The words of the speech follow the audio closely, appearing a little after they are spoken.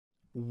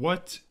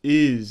What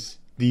is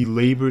the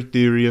labor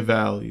theory of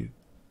value,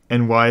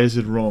 and why is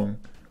it wrong?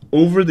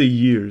 Over the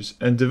years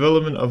and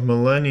development of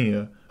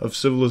millennia of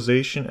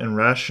civilization and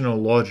rational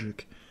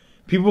logic,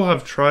 people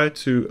have tried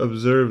to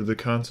observe the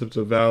concept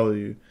of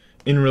value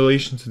in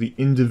relation to the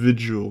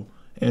individual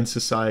and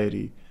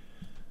society.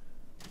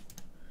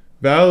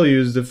 Value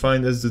is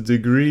defined as the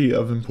degree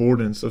of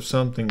importance of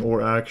something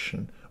or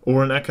action,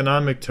 or in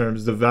economic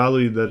terms, the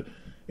value that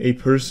a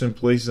person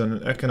places on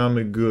an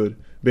economic good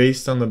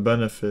based on the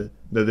benefit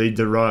that they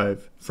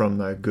derive from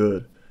that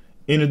good.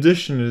 In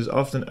addition, it is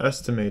often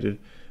estimated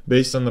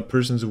based on the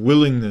person's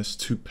willingness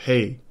to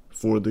pay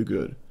for the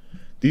good.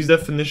 These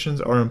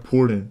definitions are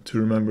important to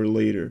remember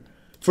later.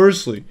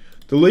 Firstly,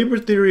 the labor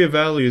theory of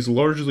value is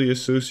largely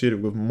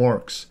associated with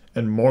Marx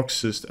and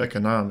Marxist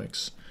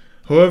economics.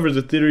 However,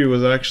 the theory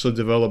was actually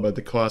developed by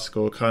the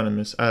classical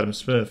economists Adam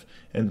Smith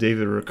and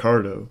David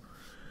Ricardo.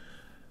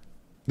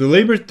 The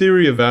labor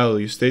theory of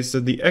value states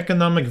that the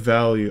economic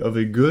value of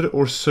a good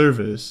or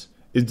service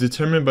is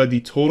determined by the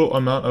total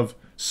amount of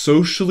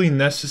socially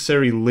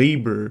necessary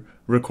labor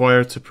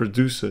required to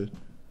produce it.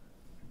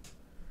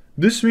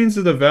 This means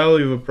that the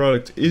value of a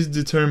product is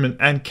determined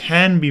and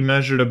can be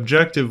measured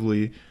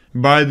objectively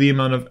by the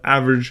amount of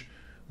average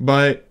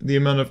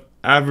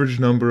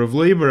number of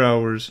labor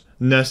hours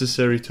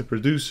necessary to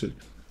produce it.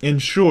 In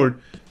short,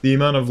 the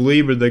amount of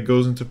labor that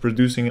goes into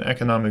producing an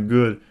economic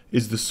good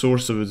is the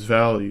source of its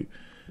value.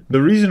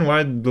 The reason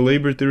why the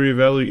labor theory of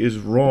value is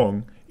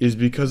wrong is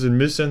because it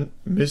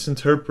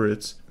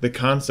misinterprets the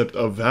concept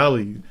of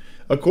value.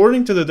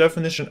 According to the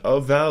definition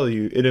of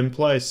value, it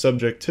implies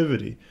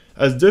subjectivity,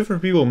 as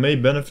different people may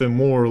benefit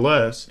more or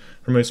less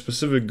from a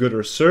specific good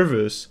or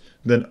service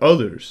than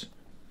others.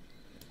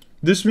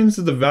 This means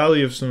that the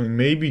value of something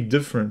may be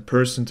different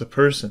person to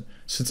person,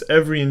 since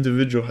every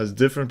individual has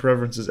different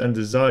preferences and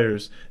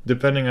desires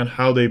depending on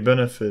how they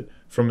benefit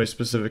from a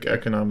specific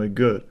economic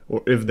good,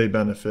 or if they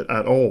benefit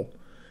at all.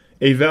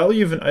 A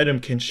value of an item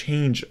can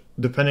change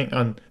depending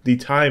on the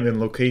time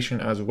and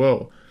location as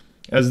well,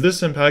 as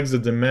this impacts the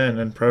demand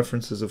and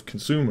preferences of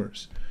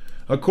consumers.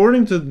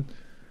 According to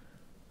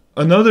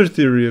another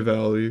theory of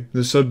value,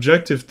 the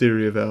subjective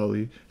theory of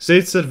value,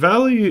 states that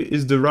value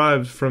is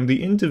derived from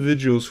the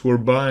individuals who are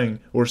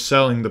buying or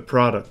selling the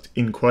product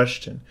in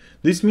question.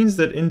 This means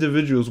that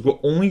individuals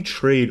will only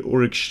trade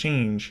or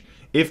exchange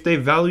if they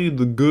value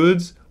the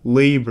goods,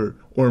 labor,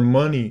 or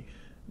money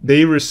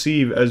they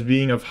receive as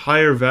being of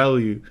higher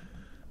value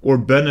or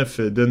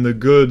benefit than the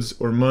goods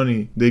or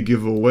money they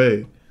give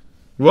away.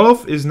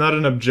 Wealth is not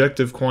an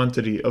objective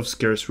quantity of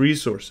scarce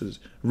resources.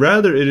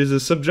 Rather, it is a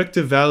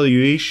subjective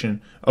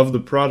valuation of the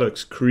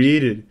products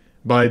created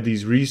by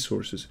these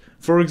resources.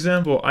 For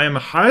example, I am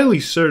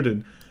highly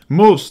certain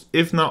most,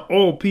 if not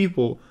all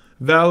people,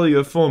 value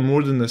a phone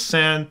more than the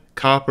sand,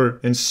 copper,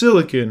 and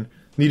silicon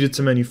needed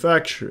to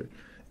manufacture it.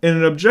 In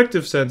an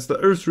objective sense, the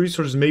Earth's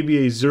resources may be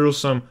a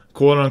zero-sum,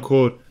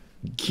 quote-unquote,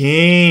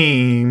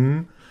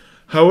 game.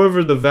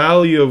 However, the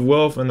value of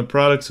wealth and the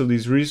products of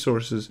these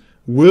resources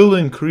will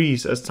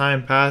increase as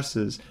time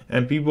passes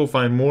and people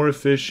find more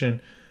efficient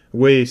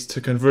ways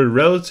to convert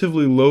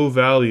relatively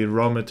low-valued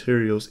raw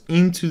materials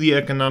into the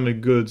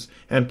economic goods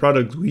and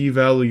products we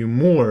value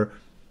more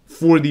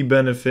for the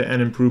benefit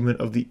and improvement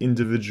of the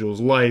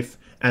individual's life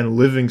and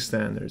living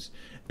standards.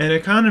 An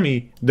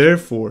economy,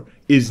 therefore,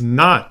 is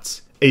not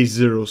a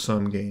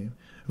zero-sum game.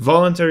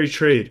 Voluntary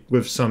trade,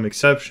 with some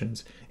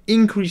exceptions,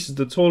 increases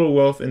the total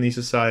wealth in the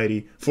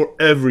society for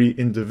every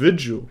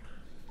individual.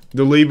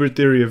 The labor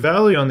theory of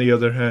value, on the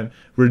other hand,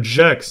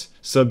 rejects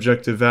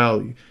subjective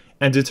value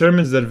and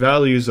determines that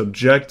value is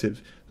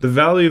objective. The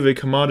value of a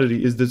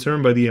commodity is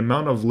determined by the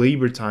amount of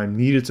labor time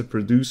needed to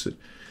produce it.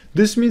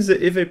 This means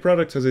that if a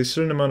product has a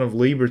certain amount of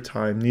labor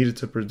time needed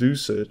to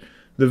produce it,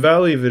 the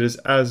value of it is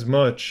as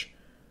much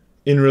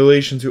in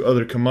relation to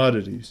other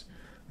commodities.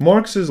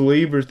 Marx's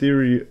labor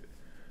theory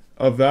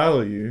of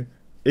value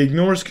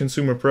ignores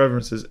consumer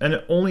preferences, and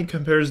it only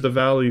compares the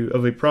value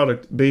of a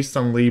product based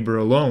on labor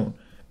alone,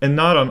 and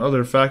not on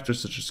other factors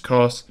such as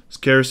cost,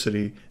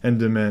 scarcity, and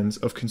demands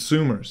of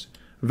consumers.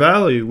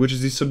 Value, which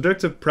is the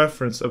subjective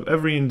preference of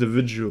every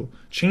individual,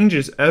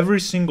 changes every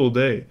single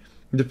day,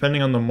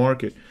 depending on the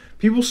market.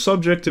 People's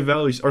subjective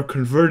values are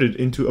converted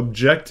into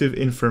objective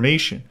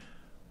information,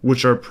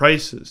 which are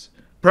prices.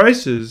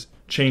 Prices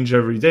change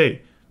every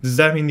day. Does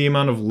that mean the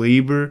amount of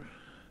labor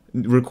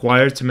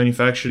required to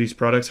manufacture these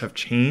products have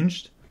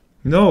changed?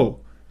 No.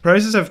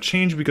 Prices have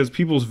changed because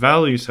people's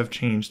values have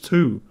changed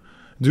too,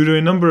 due to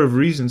a number of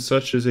reasons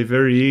such as a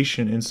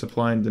variation in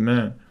supply and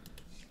demand.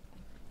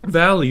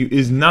 Value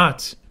is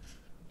not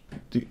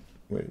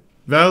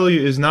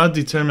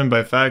determined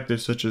by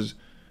factors such as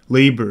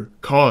labor,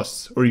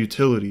 costs, or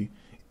utility.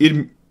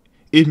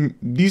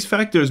 These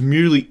factors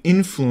merely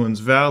influence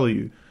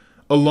value,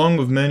 along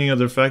with many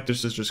other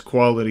factors such as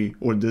quality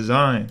or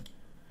design.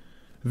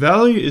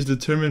 Value is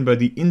determined by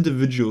the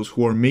individuals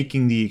who are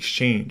making the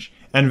exchange,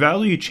 and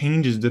value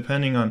changes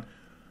depending on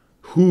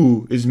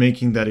who is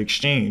making that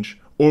exchange,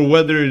 or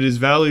whether it is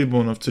valuable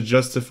enough to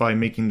justify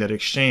making that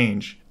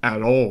exchange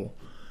at all.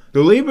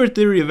 The labor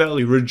theory of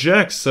value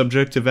rejects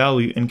subjective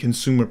value and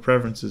consumer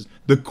preferences,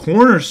 the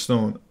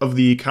cornerstone of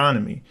the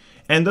economy,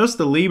 and thus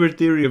the labor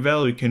theory of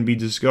value can be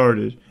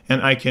discarded,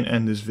 and I can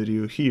end this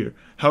video here.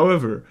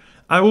 However,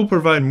 I will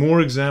provide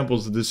more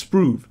examples to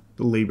disprove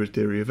the labor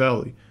theory of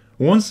value.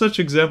 One such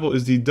example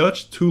is the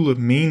Dutch tulip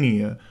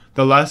mania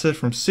that lasted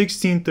from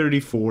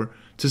 1634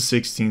 to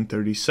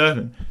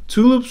 1637.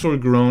 Tulips were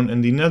grown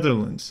in the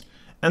Netherlands,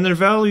 and their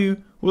value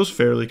was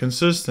fairly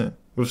consistent,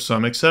 with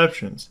some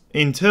exceptions,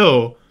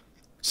 until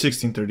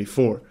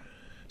 1634.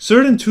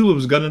 Certain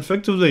tulips got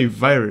infected with a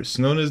virus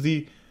known as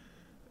the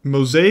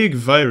mosaic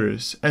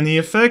virus, and the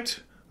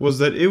effect was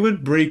that it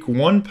would break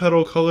one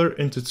petal color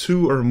into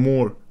two or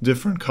more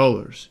different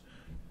colors.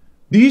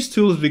 These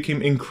tulips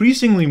became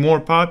increasingly more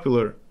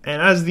popular, and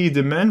as the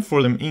demand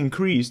for them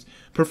increased,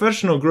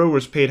 professional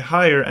growers paid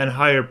higher and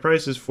higher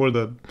prices for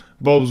the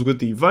bulbs with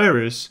the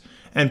virus,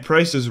 and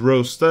prices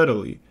rose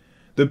steadily.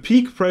 The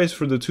peak price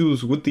for the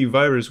tulips with the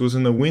virus was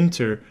in the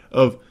winter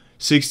of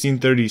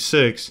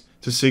 1636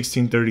 to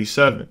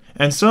 1637,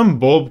 and some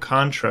bulb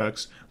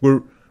contracts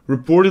were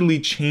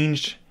reportedly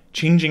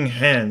changing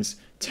hands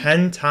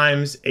 10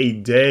 times a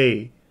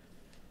day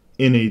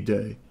in a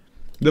day.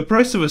 The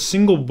price of a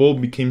single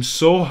bulb became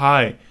so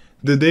high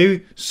that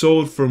they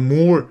sold for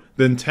more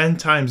than 10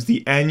 times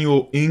the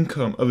annual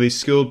income of a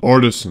skilled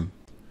artisan.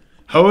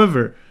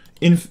 However,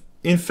 in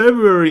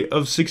February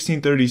of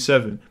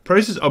 1637,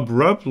 prices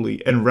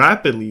abruptly and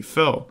rapidly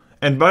fell,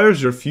 and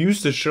buyers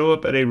refused to show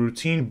up at a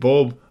routine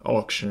bulb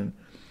auction.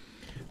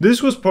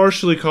 This was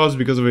partially caused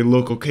because of a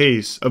local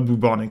case of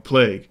bubonic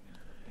plague.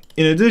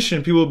 In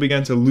addition, people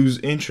began to lose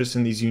interest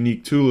in these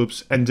unique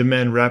tulips, and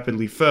demand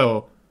rapidly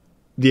fell.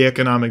 The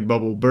economic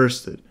bubble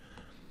bursted.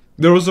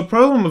 There was a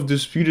problem of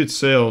disputed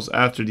sales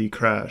after the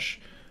crash,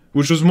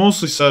 which was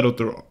mostly settled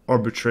through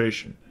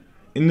arbitration.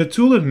 In the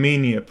tulip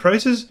mania,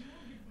 prices,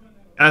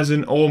 as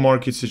in all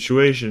market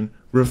situations,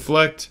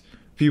 reflect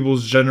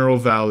people's general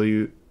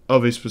value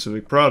of a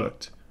specific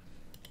product.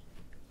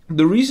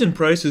 The reason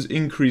prices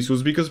increased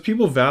was because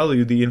people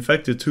valued the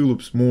infected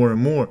tulips more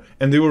and more,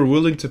 and they were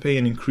willing to pay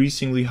an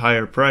increasingly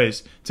higher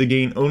price to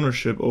gain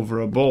ownership over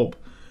a bulb.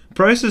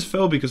 Prices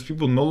fell because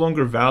people no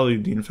longer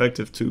valued the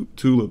infected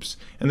tulips,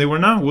 and they were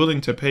not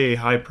willing to pay a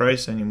high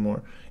price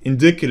anymore,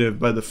 indicative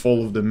by the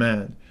fall of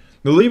demand.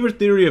 The labor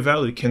theory of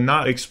value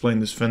cannot explain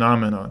this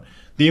phenomenon.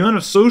 The amount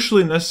of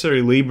socially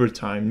necessary labor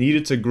time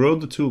needed to grow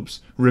the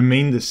tulips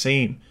remained the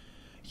same,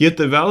 yet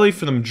the value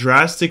for them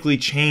drastically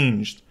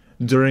changed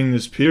during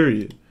this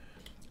period.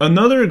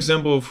 Another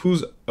example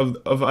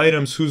of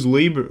items whose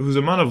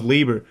amount of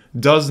labor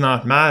does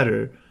not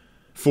matter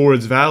for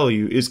its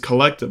value is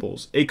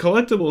collectibles. A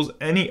collectible is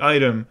any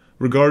item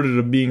regarded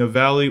as being of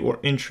value or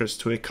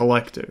interest to a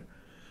collector.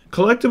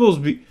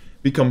 Collectibles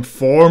become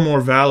far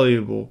more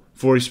valuable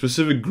for a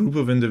specific group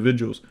of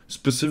individuals,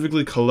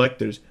 specifically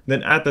collectors,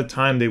 than at the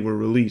time they were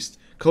released.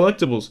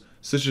 Collectibles,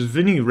 such as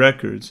vinyl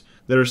records,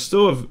 that are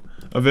still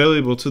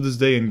available to this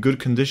day in good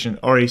condition,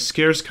 are a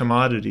scarce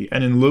commodity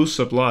and in low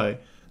supply,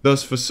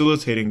 thus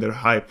facilitating their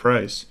high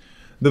price.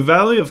 The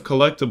value of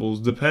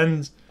collectibles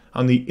depends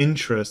on the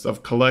interest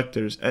of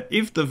collectors, and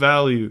if the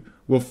value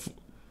will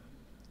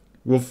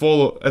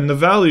fall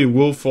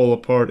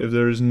apart if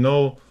there is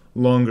no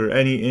longer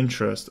any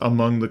interest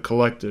among the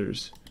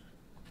collectors.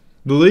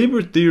 The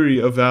labor theory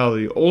of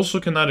value also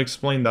cannot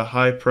explain the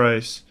high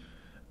price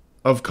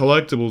of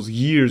collectibles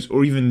years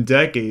or even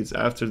decades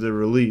after their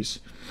release.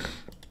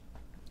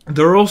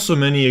 There are also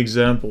many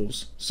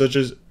examples, such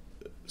as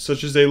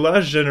a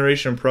last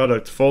generation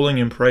product falling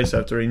in price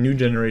after a new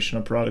generation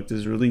of product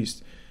is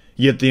released,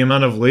 yet the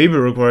amount of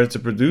labor required to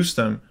produce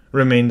them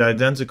remained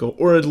identical,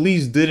 or at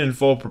least didn't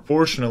fall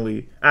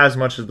proportionally as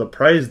much as the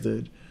price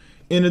did.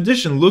 In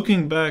addition,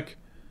 looking back,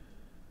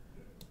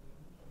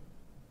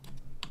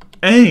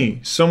 any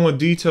somewhat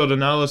detailed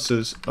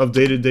analysis of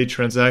day-to-day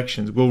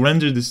transactions will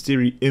render this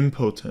theory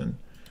impotent.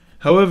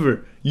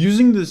 However,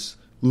 using this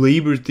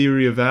labor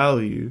theory of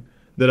value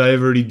that I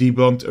have already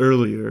debunked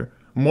earlier,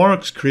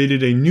 Marx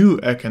created a new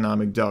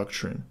economic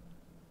doctrine: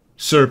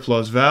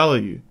 surplus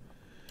value.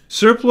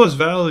 Surplus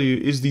value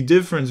is the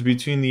difference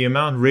between the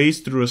amount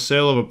raised through a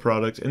sale of a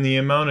product and the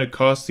amount it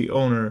costs the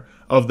owner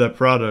of that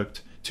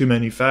product to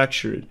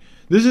manufacture it.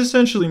 This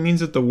essentially means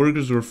that the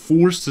workers were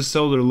forced to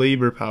sell their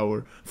labor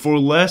power for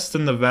less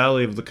than the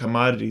value of the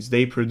commodities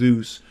they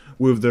produce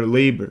with their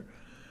labor.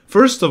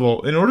 First of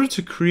all, in order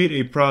to create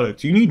a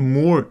product, you need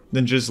more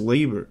than just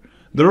labor.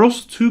 There are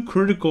also two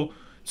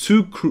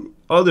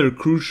other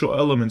crucial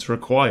elements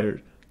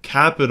required: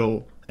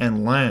 capital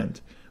and land.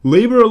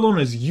 Labor alone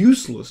is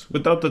useless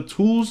without the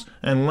tools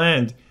and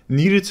land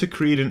needed to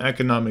create an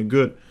economic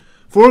good.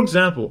 For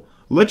example,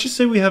 let's just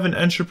say we have an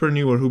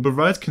entrepreneur who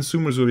provides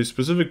consumers with a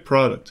specific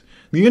product.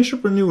 The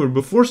entrepreneur,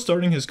 before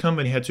starting his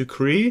company, had to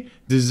create,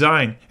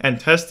 design, and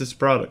test this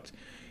product.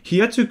 He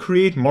had to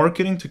create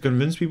marketing to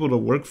convince people to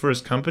work for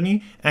his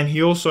company, and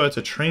he also had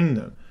to train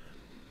them.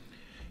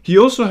 He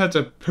also had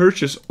to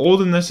purchase all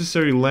the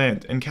necessary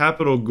land and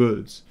capital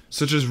goods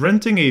such as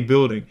renting a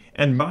building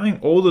and buying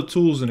all the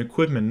tools and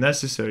equipment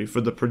necessary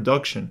for the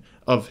production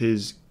of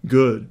his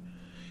good.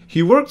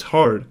 He worked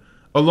hard,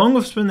 along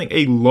with spending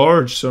a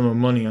large sum of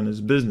money on his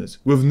business,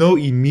 with no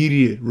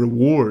immediate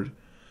reward.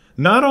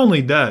 Not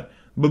only that,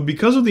 but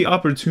because of the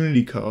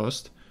opportunity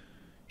cost,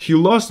 he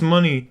lost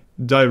money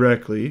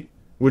directly,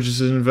 which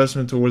is an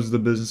investment towards the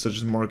business such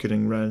as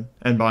marketing, rent,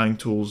 and buying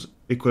tools,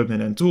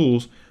 equipment, and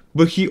tools,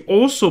 but he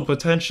also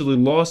potentially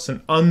lost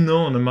an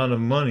unknown amount of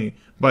money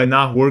by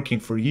not working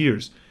for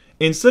years.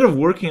 Instead of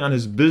working on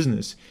his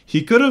business,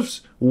 he could have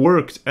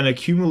worked and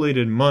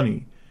accumulated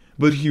money,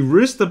 but he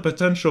risked the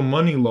potential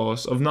money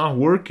loss of not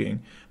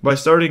working by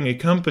starting a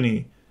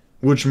company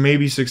which may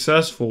be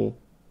successful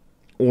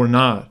or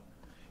not.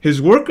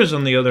 His workers,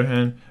 on the other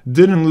hand,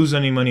 didn't lose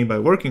any money by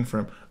working for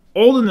him.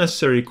 All the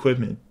necessary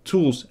equipment,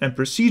 tools, and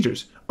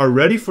procedures are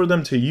ready for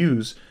them to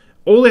use.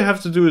 All they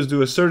have to do is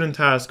do a certain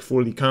task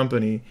for the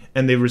company,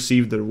 and they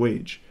receive their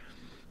wage.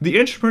 The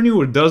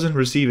entrepreneur doesn't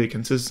receive a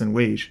consistent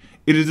wage.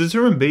 It is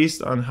determined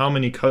based on how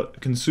many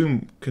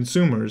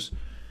consumers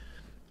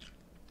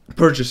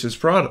purchase his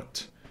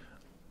product.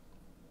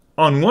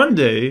 On one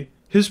day,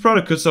 his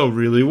product could sell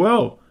really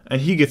well,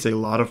 and he gets a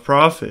lot of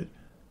profit.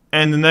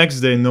 And the next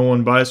day, no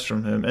one buys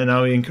from him, and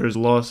now he incurs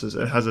losses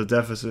and has a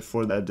deficit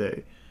for that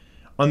day.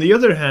 On the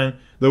other hand,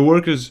 the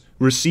workers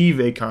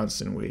receive a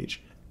constant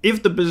wage.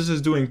 If the business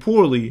is doing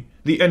poorly,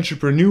 the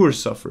entrepreneur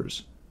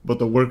suffers, but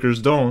the workers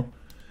don't.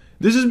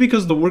 This is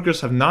because the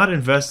workers have not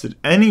invested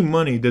any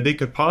money that they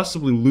could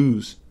possibly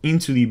lose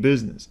into the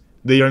business.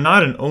 They are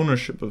not in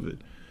ownership of it.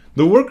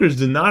 The workers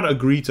did not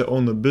agree to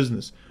own the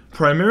business,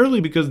 primarily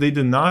because they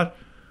did not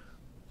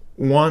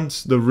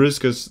want the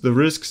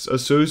risks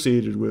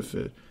associated with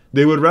it.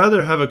 They would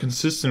rather have a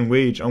consistent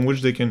wage on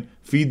which they can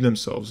feed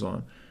themselves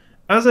on.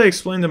 As I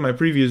explained in my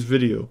previous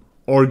video,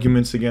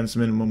 arguments against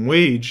minimum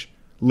wage,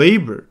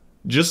 labor,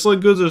 just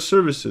like goods or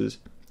services,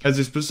 has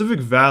a specific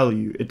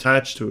value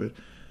attached to it.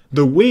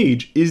 The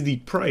wage is the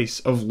price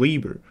of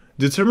labor,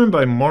 determined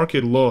by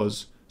market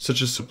laws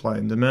such as supply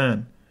and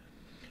demand.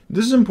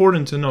 This is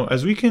important to know,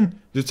 as we can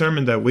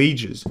determine that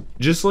wages,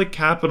 just like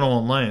capital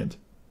and land,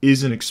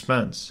 is an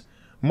expense.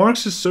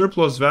 Marx's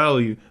surplus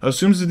value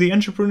assumes that the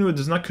entrepreneur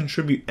does not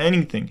contribute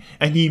anything,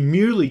 and he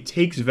merely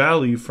takes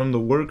value from the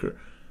worker.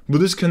 But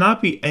this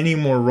cannot be any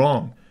more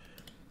wrong.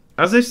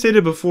 As I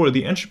stated before,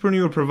 the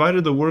entrepreneur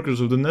provided the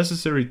workers with the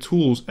necessary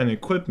tools and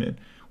equipment,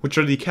 which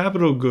are the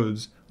capital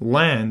goods,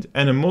 land,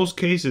 and in most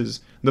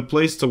cases, the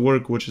place to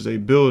work, which is a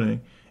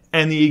building,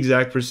 and the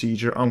exact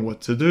procedure on what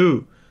to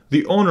do.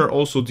 The owner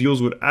also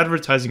deals with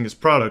advertising his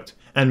product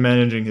and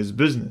managing his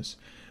business.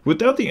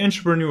 Without the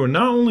entrepreneur,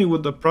 not only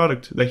would the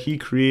product that he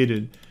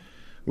created,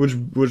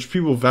 which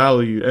people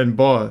valued and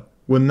bought,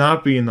 would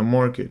not be in the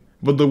market,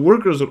 but the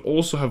workers would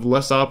also have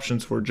less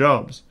options for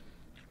jobs.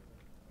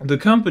 The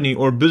company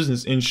or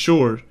business, in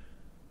short,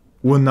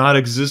 would not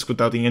exist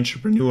without the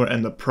entrepreneur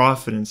and the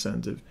profit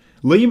incentive.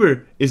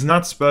 Labor is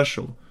not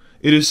special.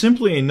 It is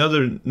simply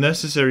another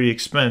necessary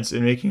expense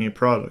in making a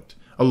product,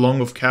 along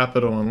with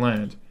capital and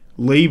land.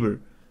 Labor,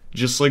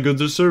 just like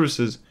goods or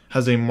services,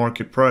 has a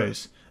market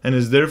price and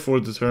is therefore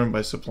determined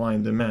by supply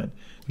and demand.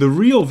 The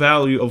real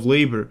value of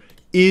labor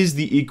is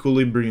the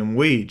equilibrium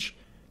wage,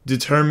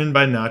 determined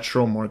by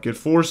natural market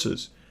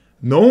forces.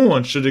 No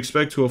one should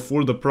expect to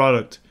afford the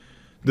product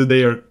that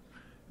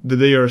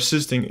they are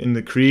assisting in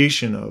the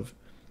creation of,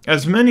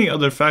 as many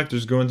other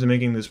factors go into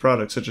making this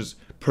product, such as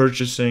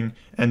purchasing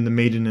and the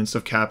maintenance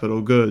of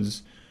capital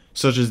goods,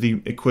 such as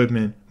the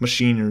equipment,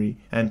 machinery,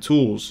 and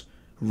tools,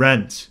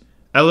 rent,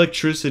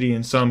 electricity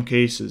in some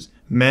cases,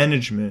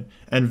 management,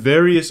 and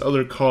various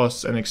other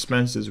costs and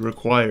expenses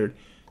required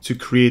to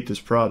create this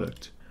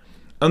product.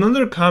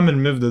 Another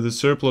common myth that the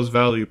surplus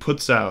value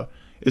puts out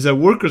is that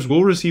workers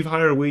will receive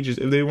higher wages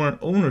if they were in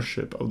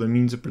ownership of the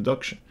means of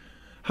production.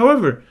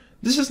 However,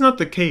 this is not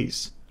the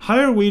case.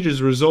 Higher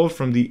wages result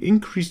from the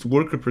increased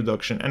worker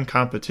production and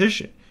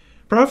competition.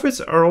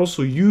 Profits are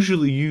also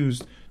usually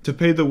used to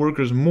pay the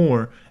workers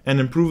more and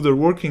improve their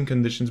working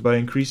conditions by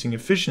increasing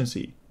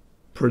efficiency,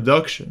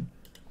 production.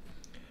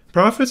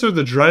 Profits are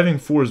the driving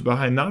force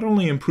behind not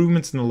only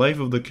improvements in the life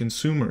of the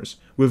consumers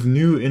with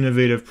new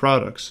innovative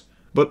products,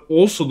 but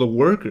also the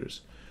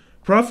workers.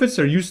 Profits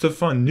are used to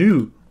fund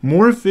new,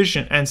 more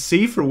efficient, and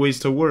safer ways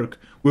to work,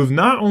 with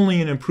not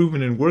only an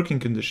improvement in working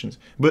conditions,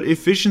 but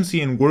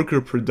efficiency in worker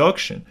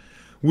production,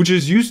 which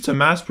is used to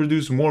mass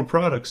produce more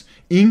products,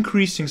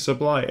 increasing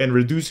supply and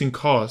reducing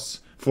costs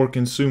for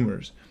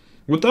consumers.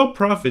 Without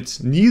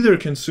profits, neither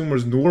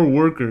consumers nor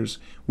workers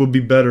would be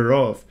better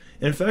off.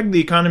 In fact, the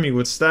economy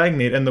would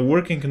stagnate and the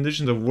working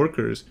conditions of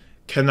workers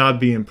cannot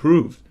be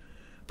improved.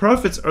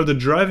 Profits are the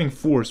driving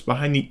force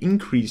behind the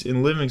increase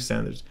in living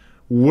standards,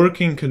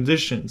 working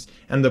conditions,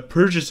 and the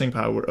purchasing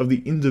power of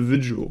the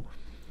individual.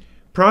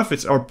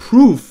 Profits are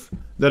proof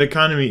that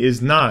economy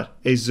is not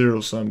a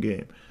zero-sum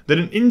game, that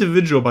an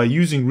individual, by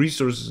using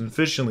resources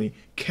efficiently,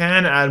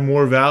 can add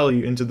more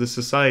value into the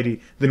society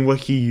than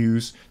what he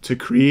used to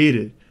create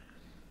it.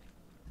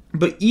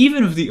 But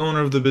even if the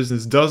owner of the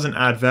business doesn't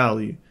add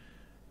value,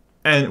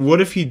 And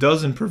what if he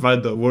doesn't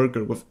provide the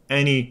worker with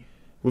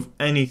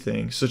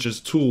anything, such as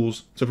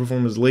tools, to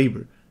perform his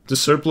labor?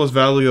 Does surplus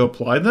value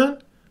apply then?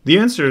 The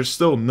answer is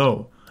still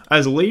no,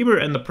 as labor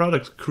and the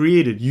products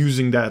created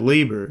using that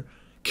labor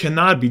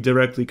cannot be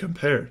directly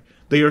compared.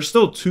 They are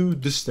still two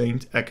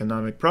distinct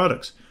economic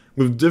products,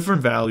 with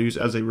different values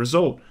as a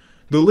result.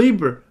 The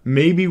labor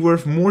may be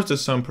worth more to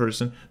some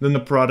person than the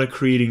product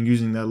creating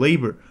using that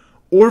labor,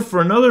 or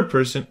for another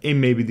person, it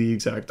may be the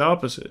exact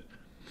opposite.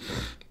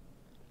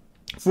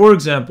 For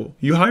example,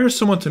 you hire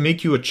someone to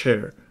make you a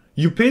chair.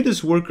 You pay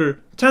this worker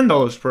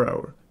 $10 per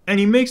hour, and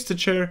he makes the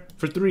chair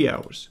for 3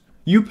 hours.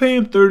 You pay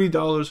him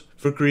 $30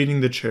 for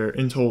creating the chair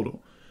in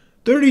total.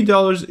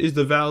 $30 is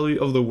the value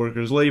of the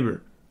worker's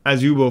labor,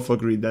 as you both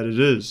agreed that it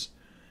is.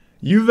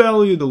 You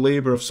value the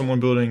labor of someone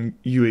building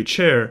you a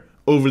chair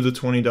over the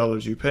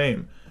 $20 you pay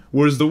him,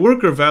 whereas the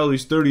worker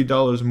values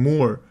 $30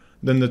 more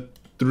than the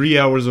 3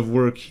 hours of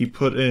work he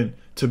put in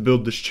to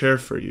build this chair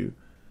for you.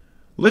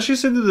 Let's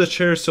just say that the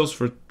chair sells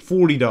for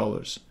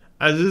 $40,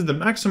 as is the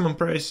maximum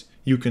price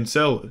you can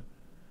sell it.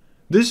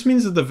 This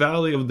means that the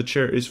value of the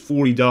chair is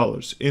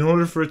 $40 in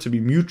order for it to be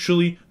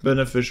mutually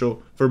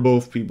beneficial for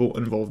both people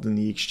involved in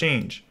the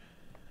exchange.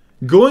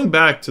 Going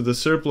back to the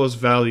surplus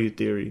value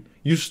theory,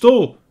 you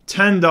stole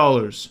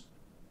 $10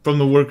 from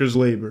the worker's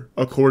labor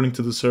according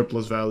to the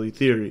surplus value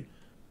theory.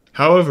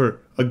 However,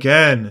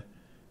 again,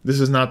 this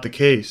is not the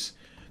case.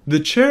 The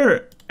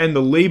chair and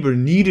the labor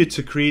needed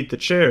to create the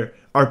chair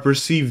are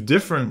perceived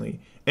differently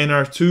and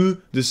are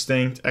two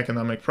distinct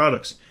economic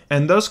products,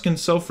 and thus can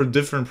sell for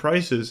different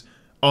prices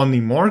on the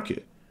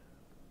market.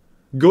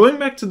 Going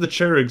back to the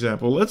chair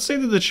example, let's say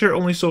that the chair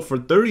only sold for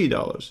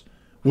 $30.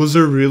 Was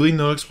there really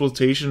no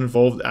exploitation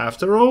involved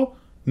after all?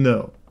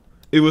 No.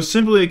 It was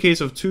simply a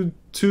case of two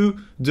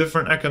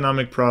different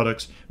economic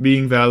products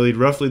being valued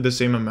roughly the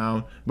same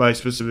amount by a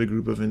specific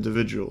group of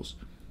individuals.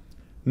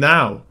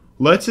 Now,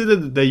 let's say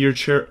that your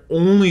chair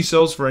only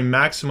sells for a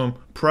maximum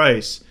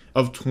price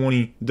of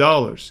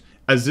 $20,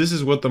 as this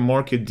is what the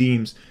market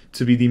deems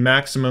to be the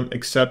maximum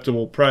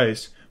acceptable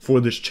price for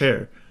this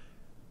chair.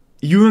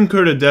 You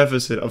incurred a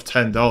deficit of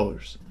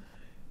 $10.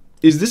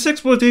 Is this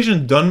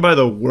exploitation done by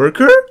the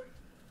worker?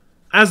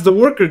 As the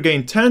worker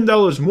gained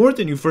 $10 more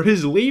than you for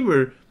his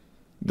labor,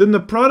 then the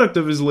product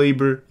of his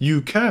labor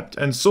you kept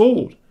and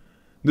sold.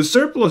 The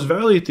surplus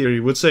value theory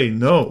would say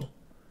no,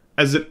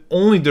 as it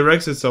only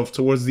directs itself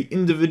towards the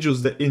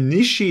individuals that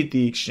initiate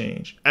the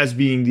exchange as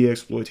being the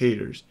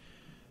exploitators,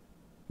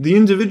 the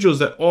individuals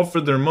that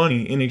offer their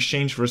money in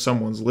exchange for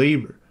someone's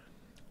labor.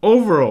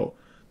 Overall,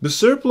 the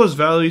surplus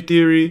value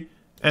theory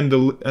and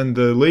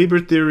the labor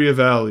theory of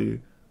value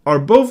are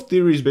both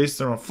theories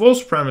based on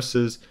false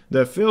premises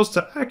that fails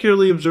to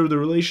accurately observe the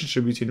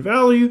relationship between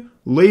value,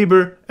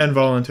 labor, and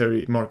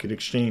voluntary market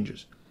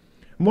exchanges.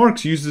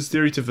 Marx used this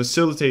theory to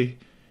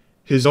facilitate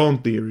his own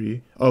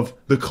theory of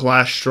the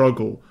class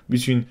struggle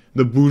between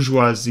the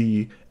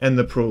bourgeoisie and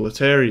the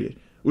proletariat,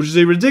 which is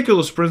a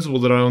ridiculous principle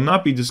that I will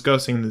not be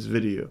discussing in this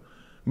video.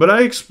 But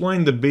I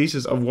explained the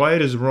basis of why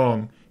it is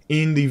wrong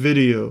in the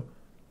video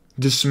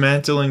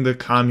Dismantling the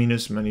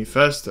Communist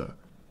Manifesto.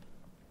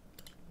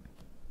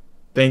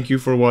 Thank you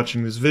for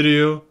watching this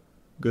video.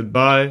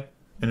 Goodbye,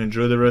 and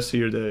enjoy the rest of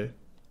your day.